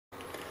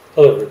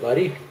Hello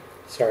everybody,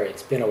 sorry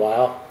it's been a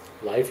while.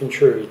 Life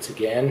intrudes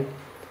again.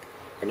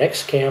 Our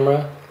next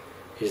camera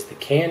is the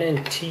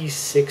Canon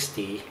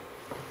T60.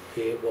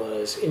 It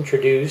was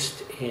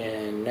introduced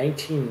in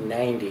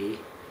 1990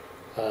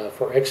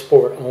 for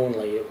export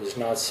only. It was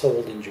not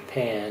sold in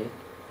Japan.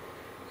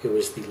 It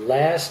was the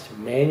last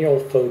manual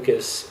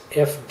focus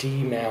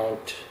FD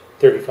mount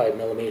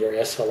 35mm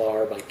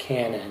SLR by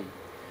Canon.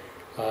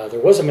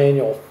 There was a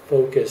manual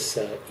focus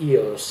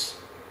EOS,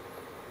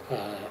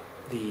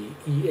 the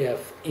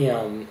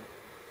EFM,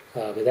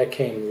 but that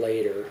came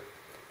later.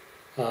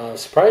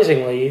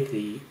 Surprisingly,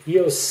 the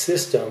EOS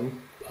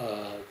system,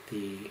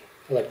 the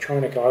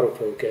electronic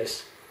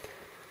autofocus,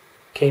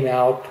 came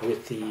out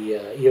with the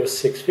EOS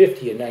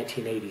 650 in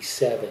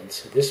 1987,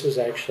 so this was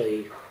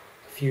actually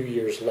a few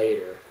years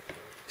later.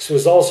 This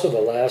was also the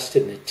last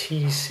in the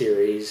T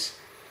series.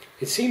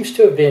 It seems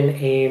to have been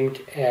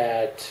aimed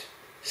at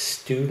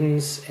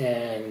students,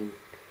 and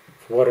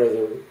for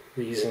whatever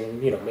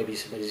reason, maybe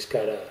somebody's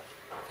got a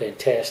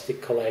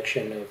fantastic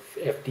collection of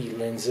FD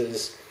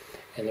lenses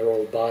and their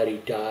old body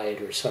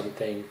died or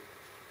something.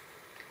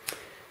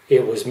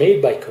 It was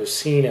made by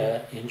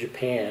Cosina in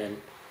Japan,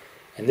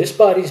 and this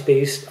body's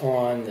based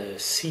on the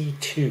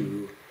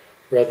C2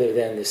 rather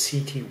than the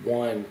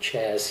CT1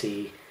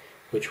 chassis,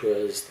 which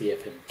was the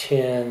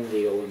FM10,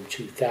 the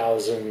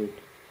OM2000,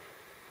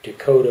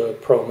 Dakota,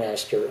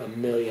 ProMaster, a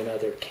million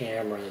other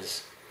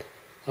cameras.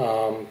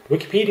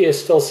 Wikipedia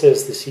still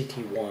says the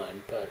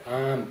CT1, but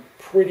I'm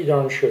pretty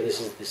darn sure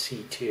this is the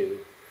C2.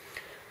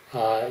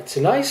 It's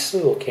a nice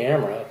little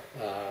camera.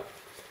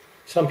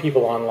 Some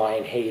people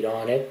online hate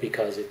on it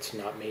because it's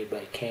not made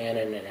by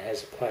Canon and it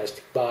has a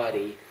plastic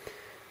body,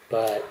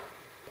 but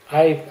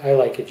I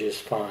like it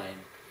just fine.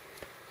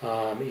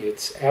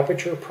 It's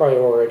aperture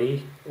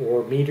priority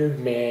or metered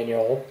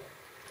manual.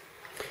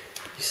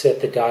 You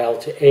set the dial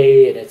to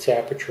A and it's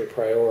aperture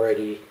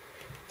priority.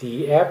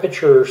 The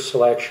aperture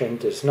selection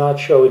does not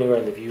show anywhere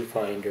in the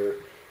viewfinder,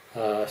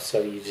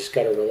 so you just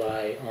got to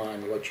rely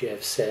on what you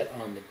have set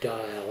on the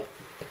dial.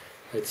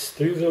 It's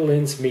through the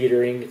lens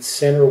metering. It's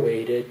center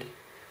weighted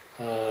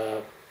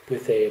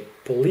with I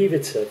believe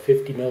it's a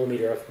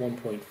 50mm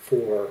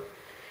f1.4.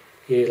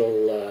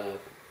 It'll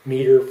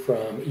meter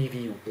from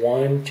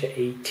EV1 to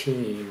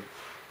 18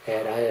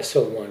 at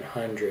ISO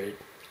 100.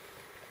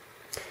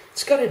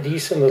 It's got a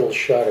decent little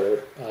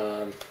shutter.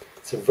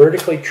 It's a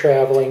vertically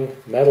traveling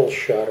metal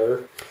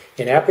shutter.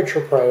 In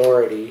aperture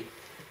priority,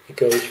 it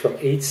goes from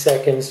 8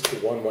 seconds to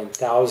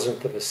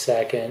 1/1000th of a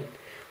second.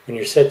 When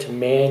you're set to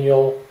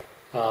manual,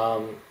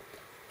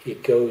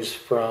 it goes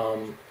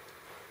from,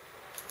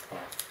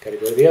 got to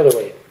go the other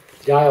way.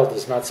 The dial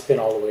does not spin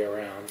all the way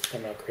around.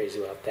 I'm not crazy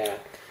about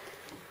that.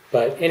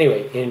 But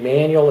anyway, in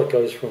manual, it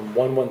goes from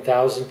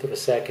 1/1000th of a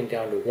second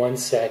down to 1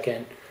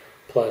 second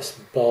plus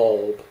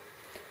bulb.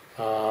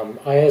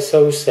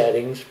 ISO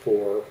settings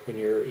for when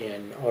you're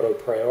in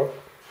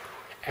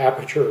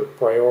aperture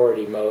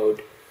priority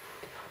mode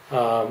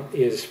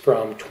is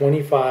from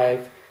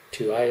 25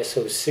 to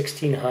ISO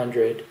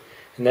 1600,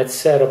 and that's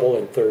settable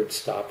in third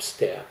stop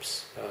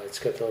steps. It's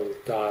got the little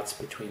dots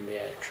between the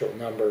actual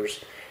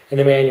numbers, and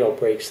the manual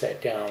breaks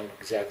that down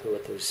exactly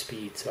what those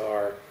speeds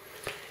are.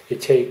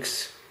 It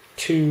takes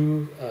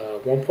two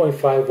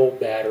 1.5 volt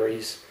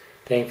batteries.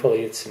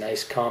 Thankfully, it's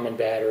nice common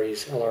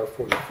batteries,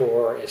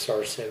 LR44,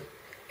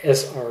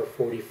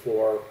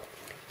 SR44.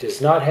 Does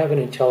not have an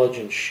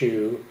intelligent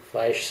shoe.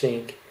 Flash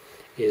sync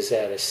is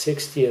at a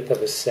 60th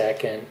of a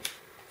second.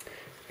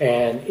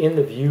 And in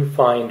the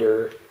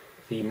viewfinder,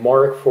 the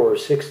mark for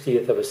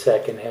 60th of a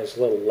second has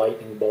a little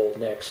lightning bolt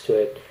next to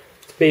it.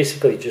 It's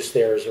basically just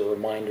there as a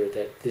reminder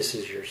that this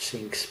is your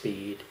sync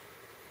speed.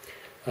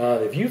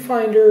 The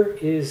viewfinder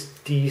is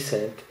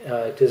decent.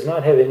 It does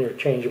not have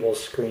interchangeable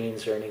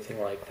screens or anything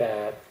like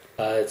that.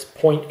 It's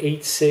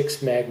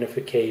 0.86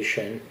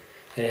 magnification,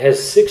 and it has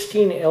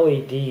 16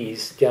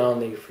 LEDs down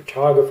the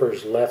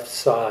photographer's left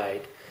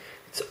side.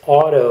 It's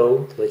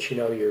auto to let you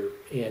know you're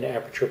in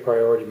aperture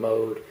priority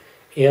mode.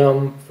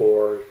 M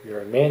for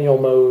you're in manual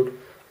mode.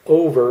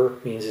 Over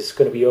means it's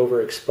going to be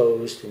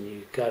overexposed and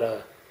you've got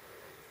to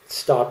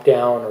stop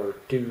down or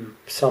do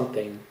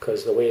something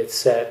because the way it's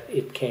set,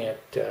 it can't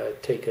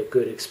take a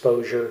good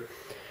exposure.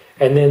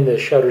 And then the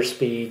shutter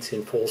speeds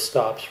in full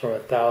stops from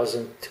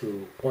 1,000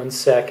 to 1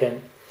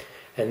 second.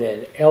 And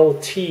then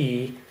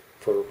LT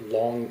for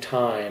long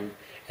time,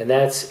 and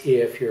that's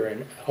if you're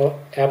in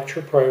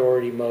aperture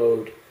priority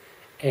mode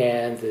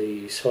and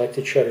the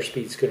selected shutter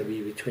speed is going to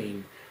be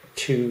between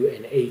 2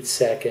 and 8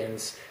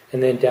 seconds.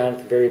 And then down at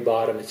the very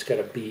bottom, it's got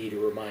a B to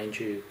remind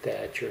you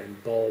that you're in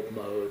bulb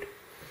mode.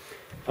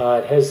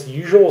 It has the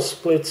usual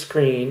split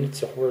screen.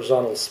 It's a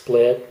horizontal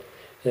split.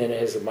 And then it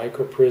has a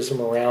microprism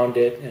around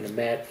it and a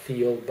matte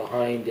field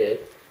behind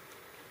it.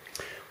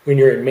 When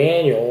you're in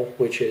manual,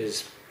 which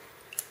is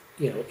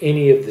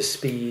any of the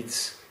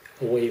speeds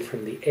away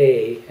from the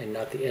A and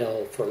not the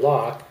L for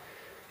lock,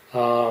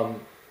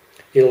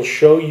 it'll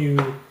show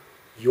you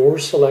your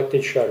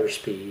selected shutter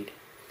speed,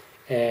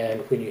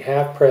 and when you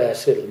have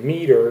press, it'll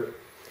meter,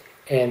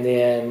 and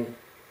then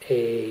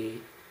a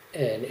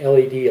an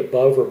LED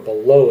above or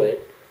below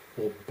it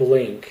will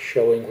blink,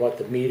 showing what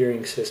the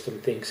metering system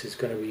thinks is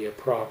going to be a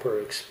proper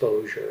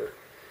exposure.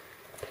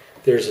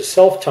 There's a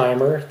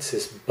self-timer. It's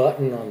this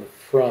button on the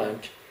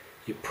front.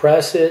 You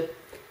press it,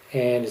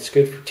 and it's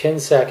good for 10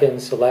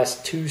 seconds. The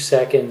last 2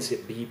 seconds, it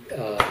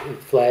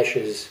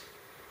flashes.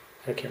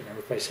 I can't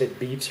remember if I said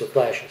beeps or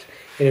flashes.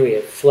 Anyway,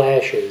 it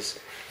flashes,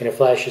 and it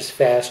flashes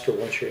faster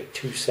once you're at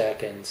 2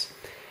 seconds.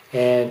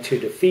 And to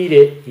defeat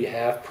it, you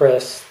have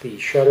press the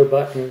shutter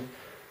button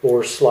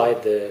or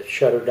slide the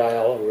shutter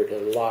dial over to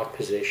the lock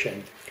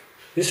position.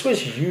 This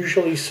was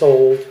usually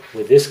sold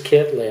with this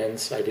kit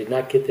lens. I did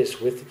not get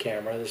this with the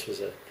camera. This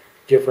was a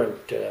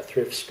different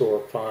thrift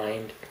store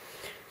find.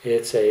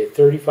 It's a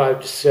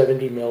 35 to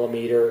 70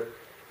 millimeter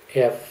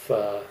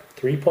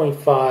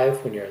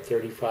f3.5 when you're at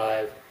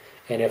 35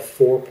 and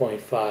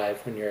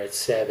f4.5 when you're at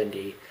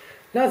 70.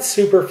 Not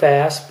super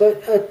fast,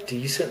 but a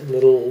decent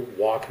little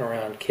walking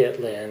around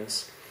kit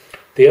lens.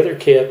 The other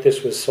kit,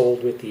 this was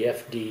sold with the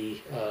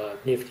FD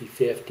Nifty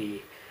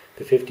 50,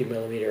 the 50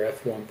 millimeter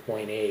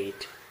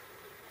f1.8.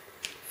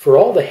 For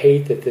all the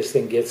hate that this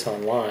thing gets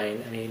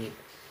online, I mean,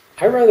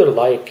 I rather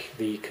like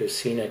the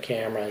Cosina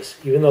cameras,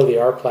 even though they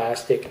are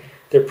plastic.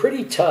 They're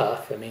pretty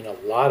tough. I mean, a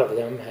lot of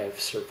them have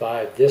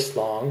survived this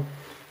long.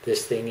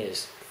 This thing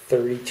is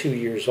 32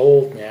 years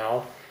old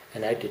now,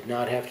 and I did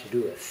not have to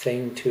do a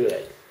thing to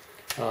it.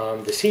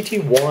 The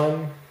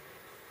CT1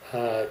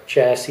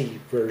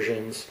 chassis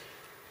versions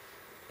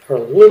are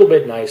a little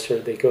bit nicer.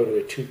 They go to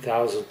a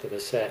 2,000th of a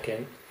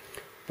second.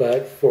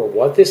 But for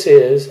what this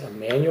is, a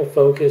manual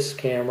focus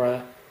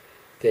camera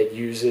that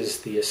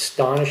uses the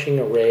astonishing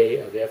array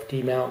of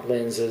FD mount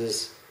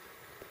lenses,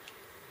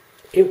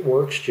 it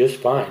works just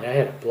fine. I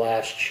had a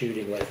blast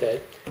shooting with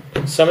it.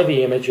 Some of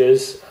the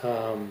images,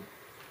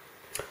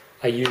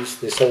 I used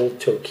this old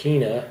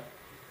Tokina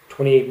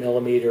 28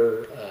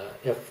 millimeter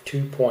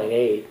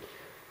f2.8.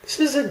 This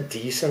is a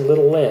decent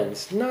little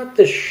lens. Not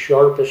the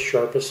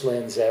sharpest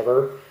lens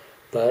ever,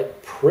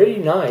 but pretty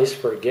nice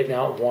for getting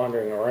out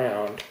wandering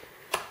around.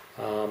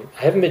 I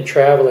haven't been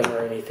traveling or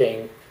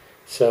anything,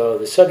 so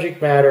the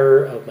subject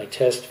matter of my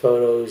test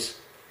photos,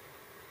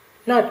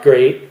 not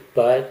great,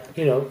 but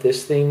you know,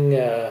 this thing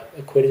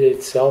acquitted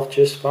itself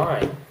just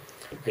fine.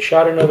 I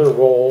shot another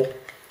roll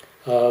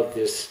of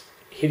this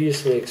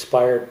hideously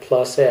expired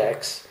Plus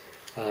X.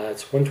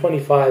 It's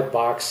 125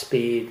 box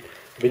speed.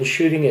 I've been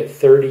shooting at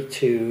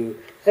 32.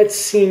 That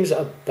seems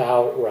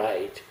about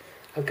right.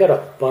 I've got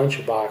a bunch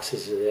of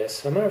boxes of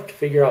this. I'm going to have to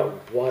figure out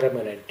what I'm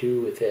going to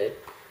do with it.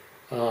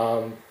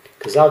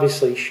 Because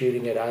obviously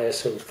shooting at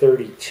ISO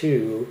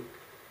 32,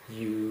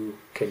 you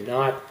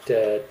cannot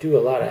do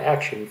a lot of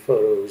action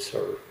photos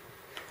or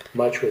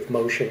much with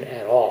motion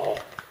at all.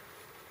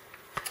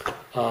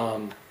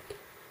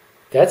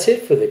 That's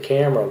it for the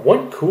camera.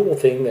 One cool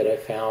thing that I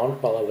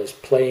found while I was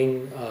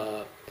playing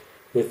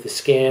with the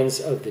scans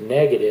of the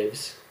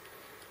negatives,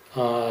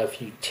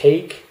 if you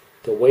take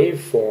the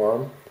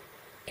waveform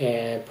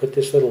and put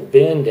this little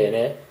bend in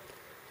it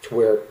to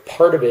where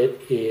part of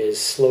it is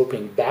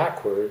sloping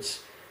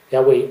backwards,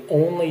 that way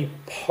only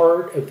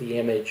part of the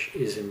image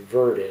is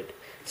inverted.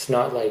 It's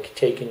not like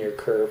taking your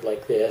curve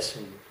like this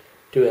and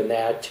doing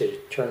that to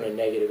turn a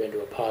negative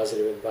into a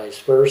positive and vice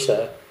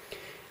versa.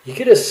 You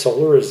get a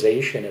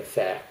solarization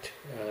effect.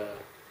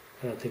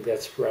 I don't think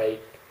that's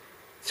right.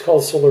 It's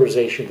called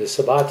solarization, the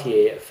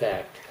Sabatier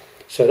effect.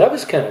 So that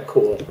was kind of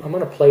cool. I'm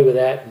going to play with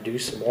that and do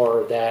some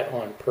more of that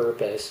on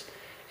purpose.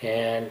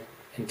 And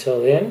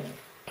until then,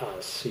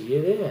 I'll see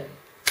you then.